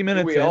 30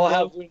 minutes we in, all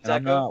have and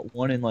I'm Lunzeko? not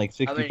 1 in like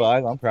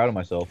 65. I'm proud of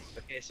myself.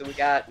 Okay, so we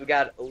got a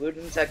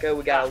Lunzeko,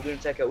 we got a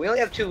Lunzeko. We only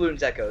have 2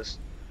 Lunzekos.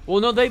 Well,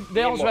 no, they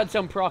also more. had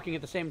some procking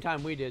at the same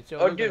time we did. So it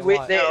Oh, would've been dude, a wait,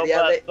 lot. they- No,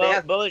 yeah, but they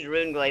have- Bo's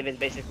Rune Glaive is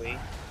basically.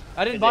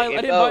 I didn't is buy it-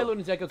 I didn't buy Ludo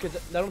and Zeko because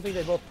I don't think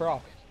they both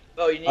proc.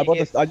 Oh, you need I to get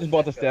just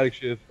bought the Lunzeko. static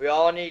shift. We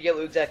all need to get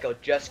Lunzeko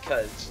just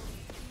cause.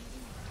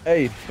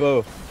 Hey,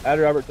 Bo, add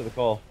Robert to the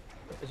call.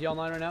 Is he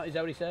online right now? Is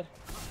that what he said?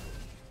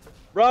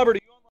 Robert, are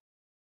you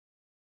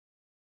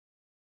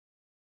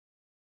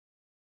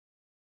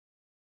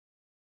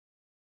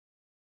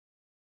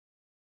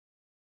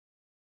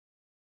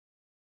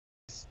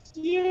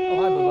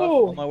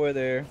Bubba. on my way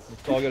there?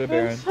 Let's all go to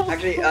Baron.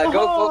 Actually,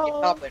 go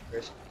get top lane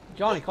first.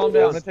 Johnny, calm I'm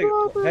down. gonna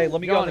take. Hey,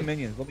 let me get on the Johnny.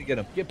 minions. Let me get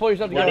him. Pull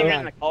yourself Not together. even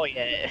on man. the call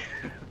yet.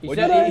 He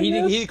What'd said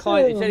you he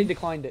declined. He said he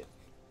declined it.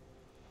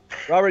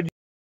 Robert,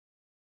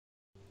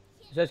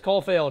 He says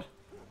call failed.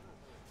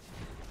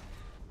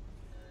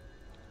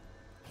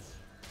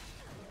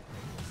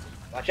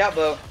 Watch out,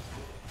 Bo.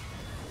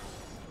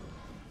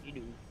 You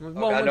do.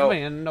 Moments, no.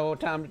 man, no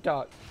time to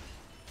talk.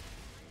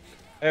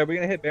 hey, are we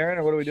gonna hit Baron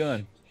or what are we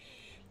doing?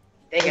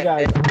 Dang Hey it.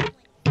 guys,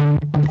 I'm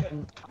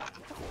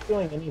not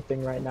doing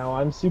anything right now.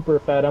 I'm super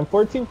fed. I'm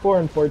 14-4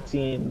 and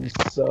 14,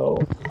 so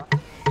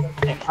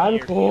I'm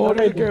Oh, what there's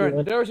a I do Garen.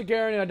 it. There's a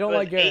Garen, and I don't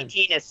like Garen.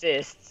 18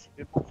 assists.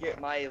 Get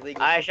my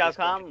legal. I shall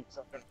Discord. come.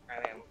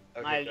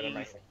 Okay, My go to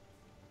leagues.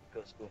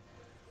 Go to school.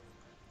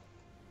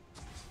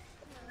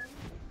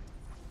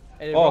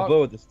 Hey, Oh, Rob-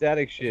 Bo with the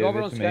static is shit.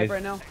 Robert on It's Skype amazing.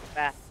 right now?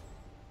 Fast.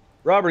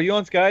 Robert, you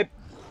on Skype?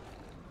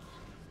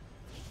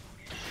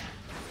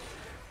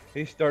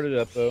 He started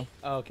up though.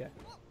 Oh, okay.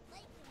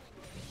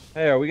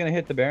 Hey, are we gonna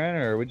hit the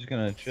Baron or are we just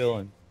gonna chill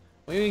and?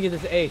 We're gonna get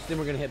this ace, then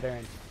we're gonna hit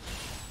Baron.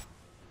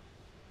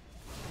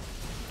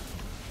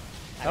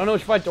 I don't know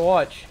which fight to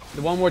watch.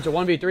 The one where it's a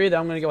 1v3 that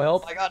I'm gonna go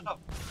help. Oh my god, no.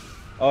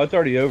 Oh, it's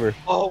already over.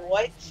 Oh,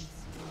 what?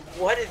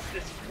 What is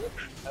this?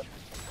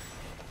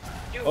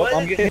 Dude, Oh, what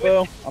I'm is getting this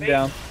Bo. twisted I'm fate?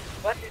 down.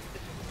 What is this?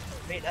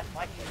 Wait, that's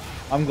my kid.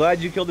 I'm glad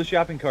you killed the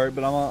shopping cart,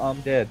 but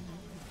I'm dead.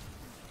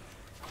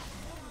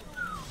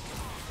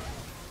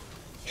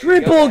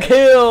 Triple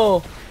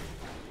kill!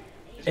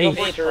 There's no Ace.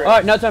 point to it.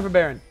 Alright, now it's time for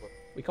Baron.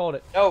 We called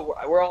it. No,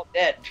 we're all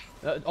dead.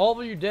 All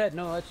of you dead.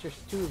 No, that's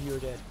just 2 of you are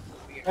dead.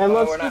 And No,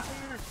 let's we're do not.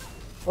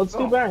 let's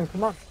do Baron.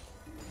 Come on.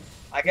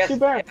 I guess. do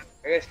Baron. Yeah,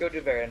 I guess go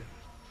do Baron.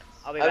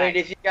 I'll be I back.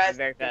 mean, if you guys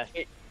Very fast.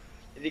 if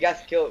you guys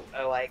kill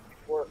like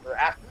before or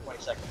after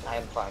 20 seconds, I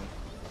am fine.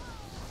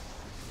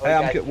 Oh, Hey, you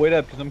I'm guys- wait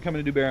up because I'm coming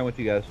to do Baron with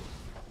you guys.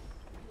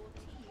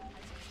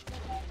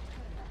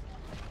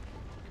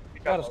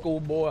 Got a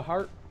schoolboy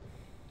heart.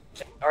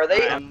 Are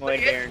they? I'm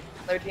way Baron.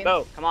 Their team?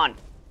 Bo, come on.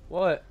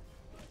 What?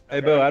 Hey,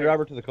 Bo, add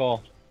Robert to the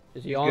call.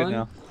 Is he He's on? good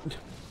now.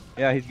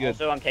 Yeah, he's good.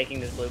 Also, I'm taking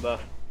this blue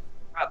buff.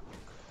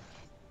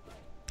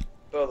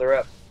 Oh, they're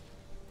up.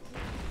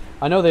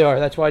 I know they are.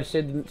 That's why I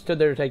stood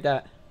there to take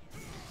that.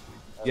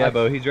 Yeah,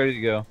 Bo, he's ready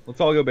to go. Let's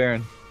all go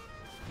Baron.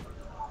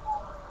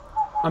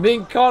 I'm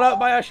being caught up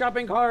by a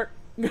shopping cart.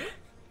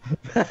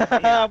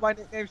 My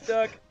nickname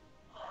stuck.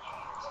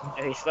 Oh,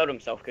 he slowed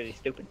himself because he's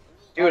stupid.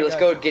 Dude, let's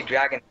go get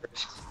Dragon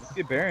first. Let's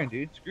get Baron,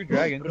 dude. Screw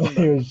Dragon.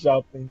 He was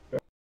shopping.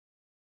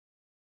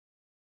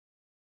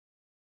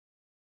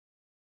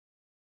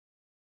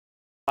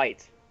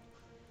 Fight.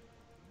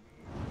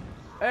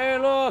 Hey,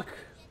 look!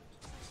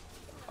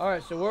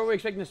 Alright, so where are we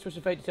expecting this Twist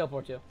of Fate to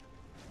teleport to?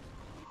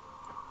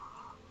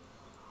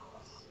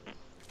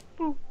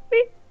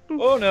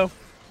 Oh no.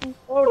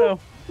 Oh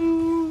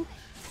no.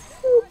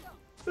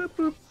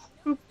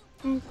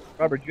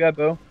 Robert, you had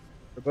Bo?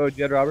 Or Bo,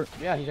 you had Robert?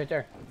 Yeah, he's right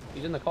there.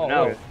 He's in the call.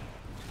 No. Look.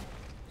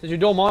 Says you're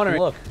dual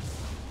monitoring. Look.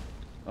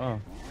 Oh.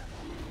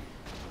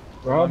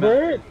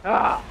 Robert,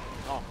 Ah!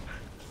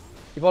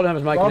 He probably have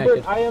his mic Robert,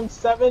 connected. I am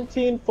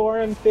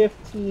 17-4 and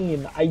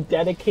 15. I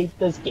dedicate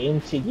this game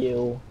to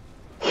you.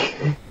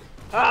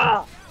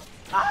 Ah!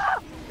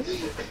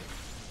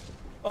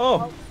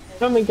 Oh.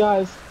 Coming,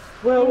 guys.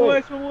 Wait, Swim away,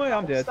 wait. swim away.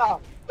 I'm dead.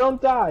 Stop.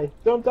 Don't die.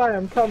 Don't die.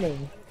 I'm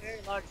coming. Very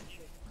large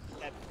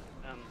ship.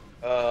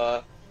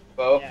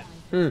 Bo?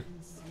 Yeah.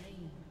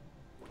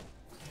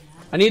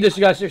 I need this,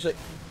 you guys. Seriously.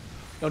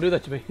 Don't do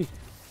that to me. I just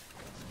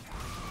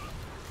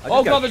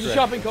Oh got god, there's a shreked.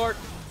 shopping cart.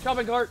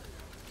 Shopping cart.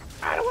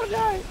 I don't want to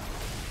die.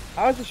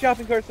 How is the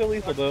shopping cart so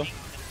lethal, Bo?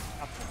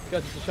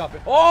 Because it's a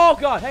shopping. Oh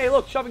god, hey,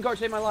 look, shopping cart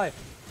saved my life.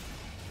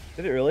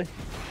 Did it really?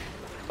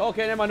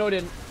 Okay, never mind. No, it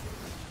didn't.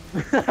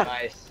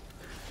 Nice.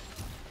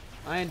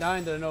 I ain't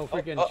dying to no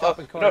freaking Oh,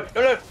 shopping no, cart.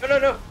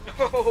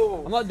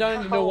 no. I'm not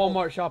dying to no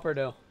Walmart shopper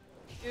though.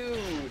 Dude,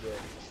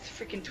 this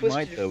freaking Might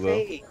twisted though, Bo.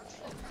 fate.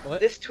 What?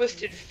 This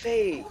twisted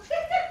fate.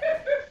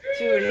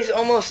 Dude, he's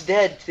almost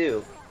dead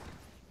too.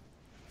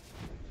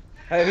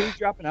 Hey, who's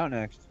dropping out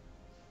next?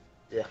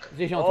 Yeah.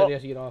 Zishan Oh. said he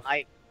has to get off.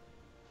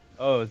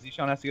 Oh,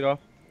 Zishan has to get off?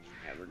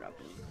 Yeah, we're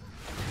dropping.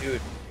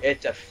 Dude,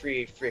 it's a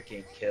free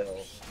freaking kill.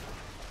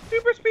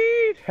 Super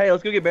speed. Hey,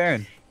 let's go get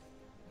Baron.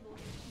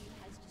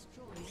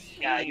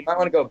 Yeah, you might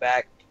want to go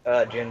back,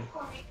 Jin,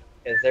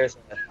 because there's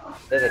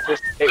a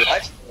Twisted Fate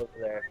lifesteal over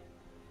there.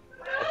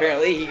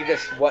 Apparently, he can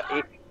just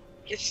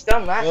his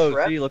stun lasts Oh,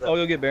 forever. see, let's all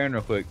go get Baron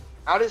real quick.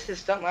 How does his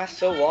stun last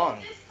so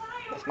long?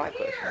 That's my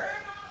question.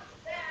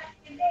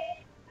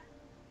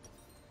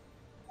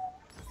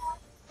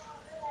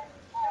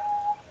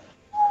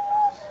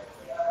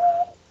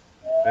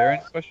 Baron?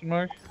 Question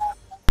mark.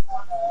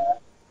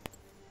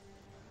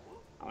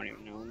 I don't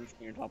even know. I'm just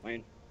near top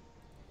lane.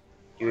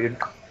 Doo doo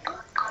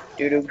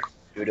doo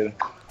doo doo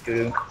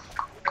doo.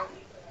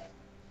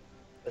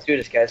 Let's do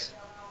this, guys.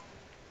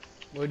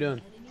 What are we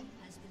doing?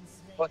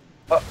 What?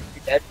 Oh,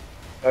 you're dead?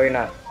 No, you're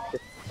not.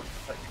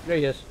 There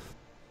he is.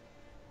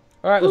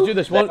 All right, let's do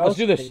this. Let's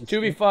do this.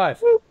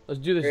 2v5. Let's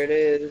do Here it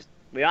this. is.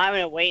 We don't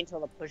even wait until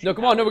the push. No,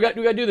 come on. No, we got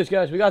to do this,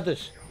 guys. We got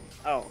this.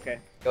 Oh, okay.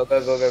 Go, go,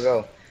 go, go,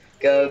 go.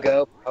 Go,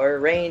 go, Power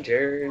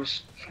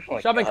Rangers. Oh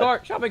my Shopping God.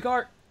 cart. Shopping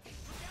cart.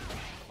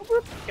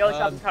 Kill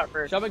shopping cart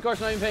first. Shopping cart's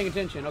not even paying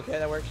attention. Okay,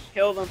 that works.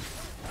 Kill them.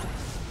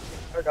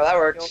 There we go, that Kill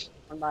works. them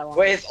one by one.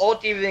 Wait, his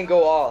ult even didn't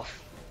go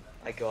off.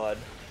 My God.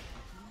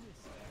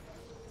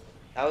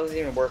 That wasn't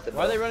even worth it.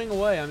 Why are they though. running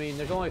away? I mean,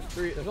 there's only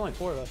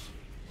 4 of us.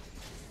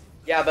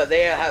 Yeah, but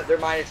they have they're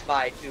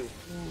 -5 too.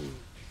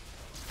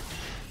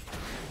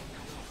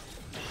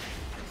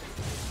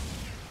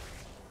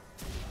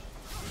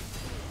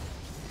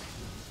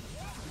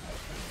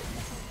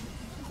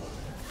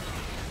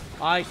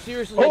 I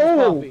seriously hate this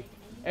Oh! puppy.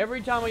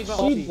 Every time I use my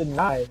She ulti.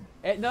 denied.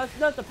 No, that's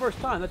not the first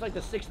time. That's like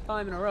the 6th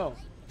time in a row.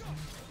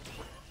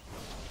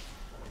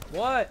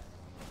 What?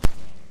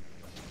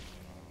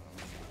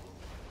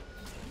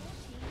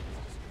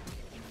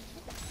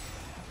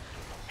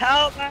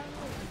 Help!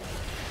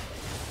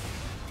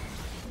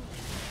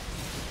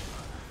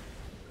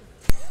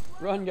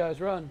 Run, guys,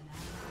 run.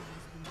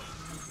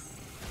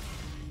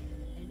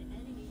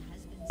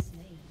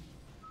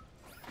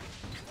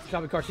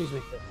 Shopping cart sees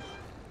me.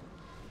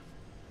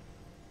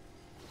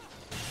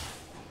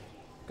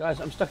 Guys,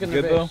 I'm stuck in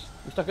their Good, base. though?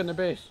 I'm stuck in their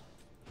base.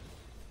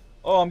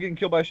 Oh, I'm getting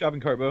killed by a shopping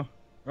cart, bro.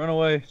 Run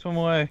away. Swim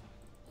away.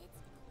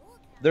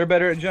 They're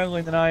better at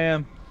jungling than I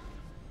am.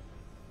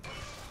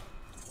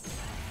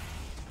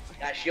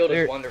 That shield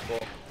There- is wonderful.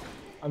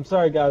 I'm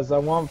sorry, guys. I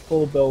want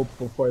full build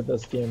before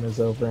this game is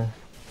over.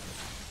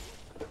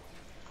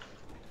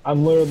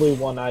 I'm literally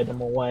 1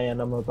 item away, and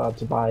I'm about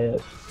to buy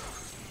it.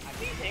 I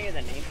can't think of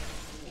the name.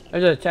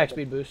 There's an attack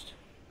speed boost.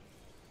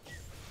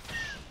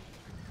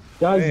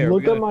 Guys, Hey, are we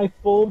look at gonna my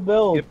full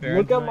build. get Baron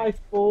Look at tonight? my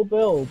full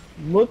build.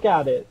 Look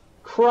at it.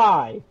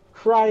 Cry.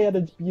 Cry at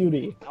its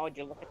beauty. How would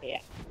you look at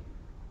that?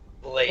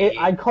 Blade.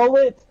 I call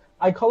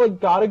it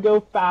gotta go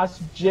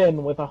fast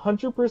Jin with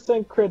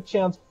 100% crit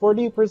chance,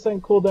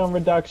 40% cooldown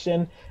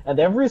reduction, and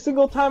every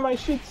single time I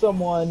shoot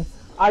someone,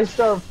 I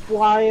start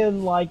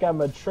flying like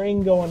I'm a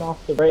train going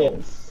off the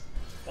rails.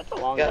 That's a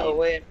long name.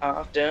 Going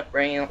off the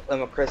rail of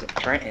a present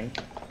train.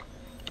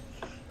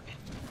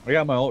 I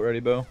got my ult ready,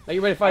 Bo. Are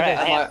you ready to fight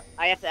Alright, this?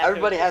 I have to.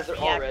 Everybody has their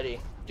Yeah. ult ready.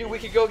 Dude, we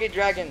could go get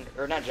Dragon,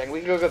 or not Dragon, we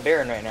can go get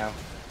Baron right now.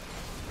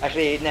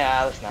 Actually,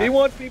 nah, let's not. He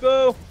wants me,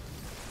 Bo.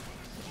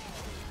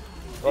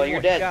 Well, He you're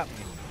won- dead. He got me.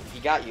 He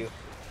got you.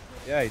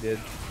 Yeah, he did.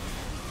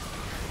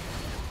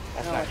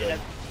 That's No, not good.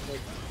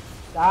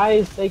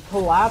 Guys, they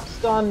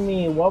collapsed on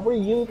me. What were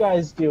you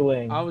guys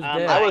doing? I was Um,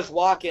 dead. I was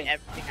walking.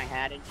 Everything I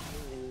had in you,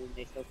 and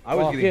they still. I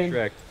was Walk getting in.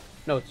 Shrek.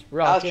 No, it's I was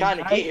rocking. trying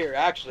to get here,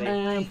 actually.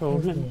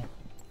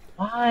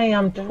 Why?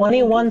 I'm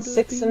 21,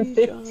 6, and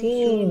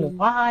 15.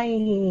 Why?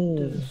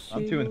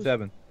 I'm 2 and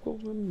 7.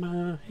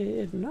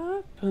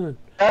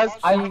 Guys,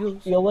 I have a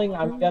feeling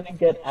I'm gonna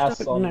get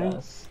S on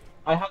this.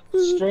 I have a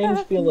strange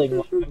feeling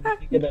like I'm gonna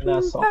get an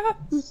S on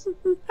this.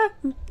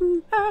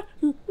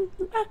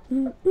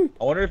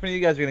 I wonder if any of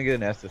you guys are gonna get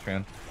an S this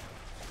round.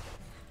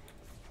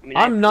 I mean,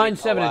 I I'm have 9,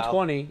 three- 7, Oh, and wow.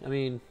 20. I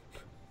mean,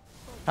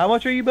 How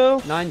much are you,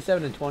 Bo? 9,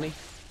 7, and 20.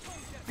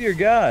 Dear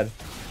God.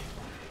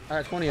 All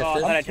right, 20 Oh, I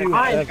assists. thought I took I'm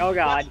that. Oh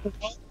god.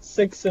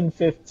 6 and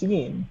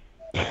 15.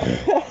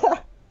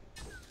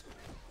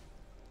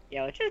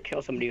 Yeah, let's just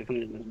kill somebody who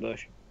comes in this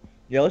bush.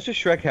 Yeah, let's just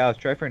Shrek house.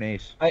 Try for an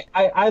ace.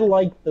 I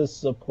like this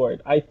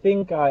support. I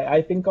think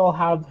I'll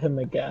have him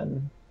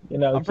again. You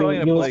know, I'm probably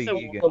he gonna was play so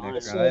you again honest.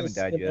 next round. I haven't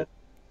died yet.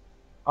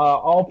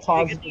 All The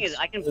positive. good thing is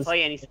I can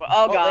play any sport.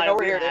 Oh god. they know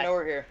we're I'm here, they mad. know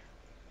we're here.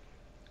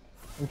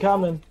 I'm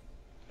coming.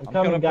 I'm I'm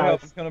coming, coming for guys.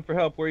 help. I'm coming for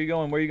help. Where are you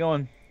going? Where are you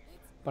going?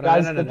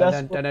 Guys, the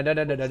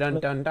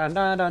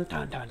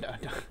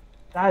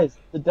Guys,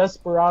 the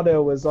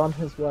Desperado is on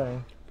his way.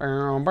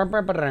 Or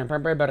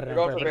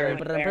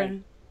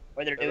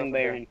they're doing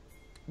Baron.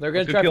 They're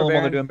Let's gonna go try kill for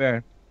him while they're Baron. doing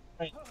Baron.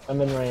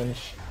 I'm in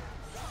range.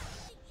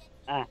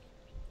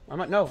 I'm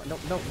not, no,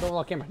 don't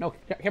lock camera. No,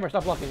 camera,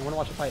 stop blocking. I want to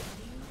watch the fight.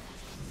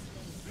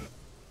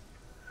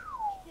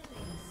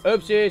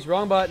 Oopsies,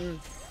 wrong button.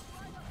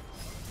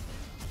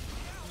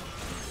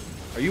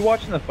 Are you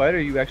watching the fight or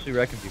are you actually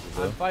wrecking people,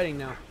 I'm Bo? fighting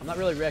now. I'm not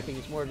really wrecking.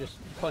 It's more just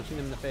punching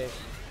them in the face,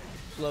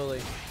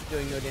 slowly,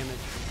 doing no damage.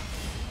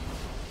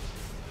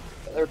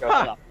 There we go.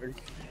 Ha! It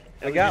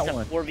I was got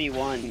just one. a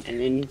 4v1, and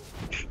then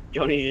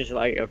Johnny's just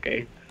like,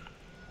 okay,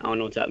 I don't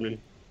know what's happening.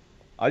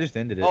 I just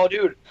ended it. Oh,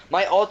 dude,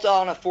 my ult's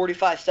on a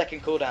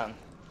 45-second cooldown.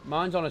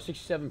 Mine's on a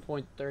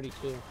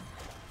 67.32.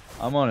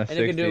 I'm on a And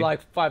 60. it can do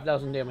like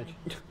 5,000 damage.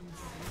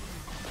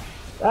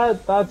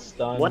 That's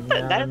done. What the?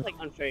 That man. is like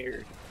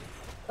unfair.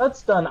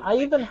 That's done. I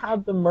even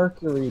have the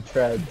Mercury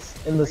treads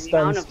in the For the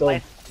amount stun of still.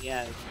 life he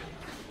has.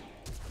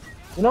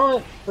 You know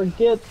what?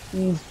 Forget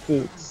these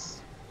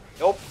boots.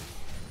 Nope,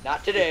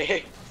 not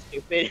today.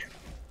 Stupid.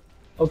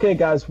 Okay,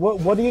 guys,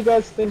 what do you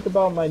guys think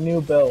about my new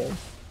build?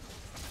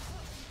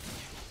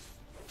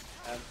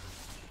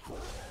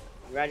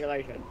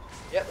 Congratulations.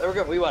 Yep, there we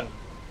go. We won.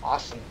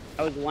 Awesome.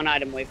 I was one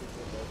item away from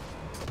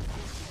football.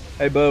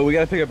 Hey, Bo, we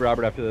gotta pick up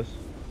Robert after this.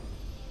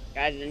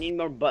 Guys, I need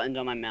more buttons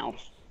on my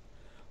mouse.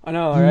 I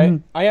know,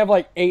 alright? I have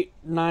like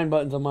 8-9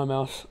 buttons on my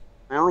mouse.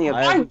 I only have.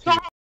 I have two.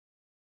 got,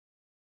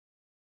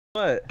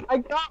 What? I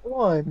got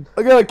one.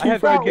 I got a I key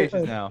have for two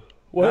cases now.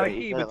 What? Not a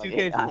key, but 2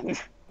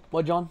 cases.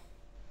 What, John?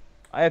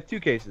 I have 2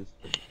 cases.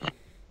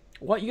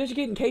 What? You guys are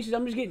getting cases?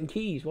 I'm just getting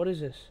keys. What is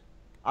this?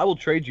 I will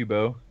trade you,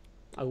 Bo.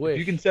 I wish. If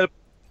you can set up,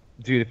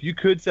 dude. If you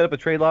could set up a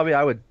trade lobby,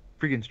 I would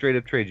freaking straight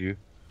up trade you.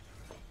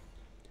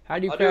 How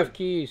do you I'll do craft it.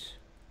 keys?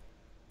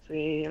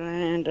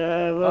 Freeland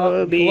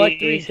Collect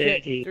 3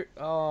 kit.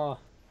 Oh.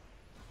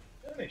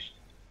 Finished.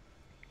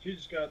 She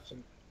just got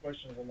some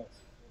questions on that.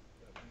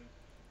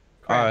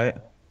 All right.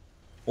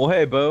 Well,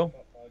 hey, Bo. About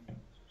 5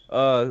 minutes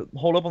or so.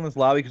 Hold up on this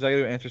lobby because I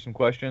gotta answer some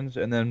questions,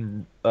 and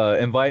then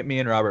invite me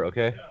and Robert.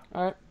 Okay.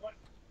 Alright.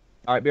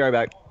 All right. Be right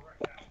back.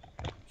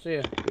 See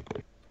ya.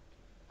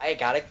 I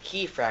got a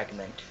key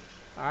fragment.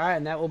 Alright,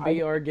 and that will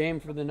be our game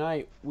for the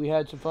night. We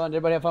had some fun. Did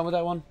everybody have fun with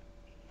that one?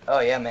 Oh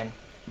yeah, man.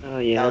 Oh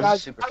That yeah. was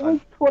Guys, super I fun.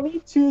 was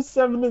 22,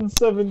 7, and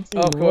 17.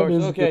 Of What course.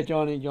 is Okay, this?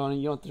 Johnny, you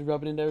don't have to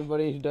rub it into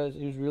everybody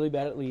who's really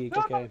bad at League.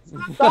 No, Okay. it's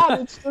not bad,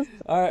 it's just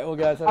Alright, well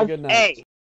guys, have a good night. Hey.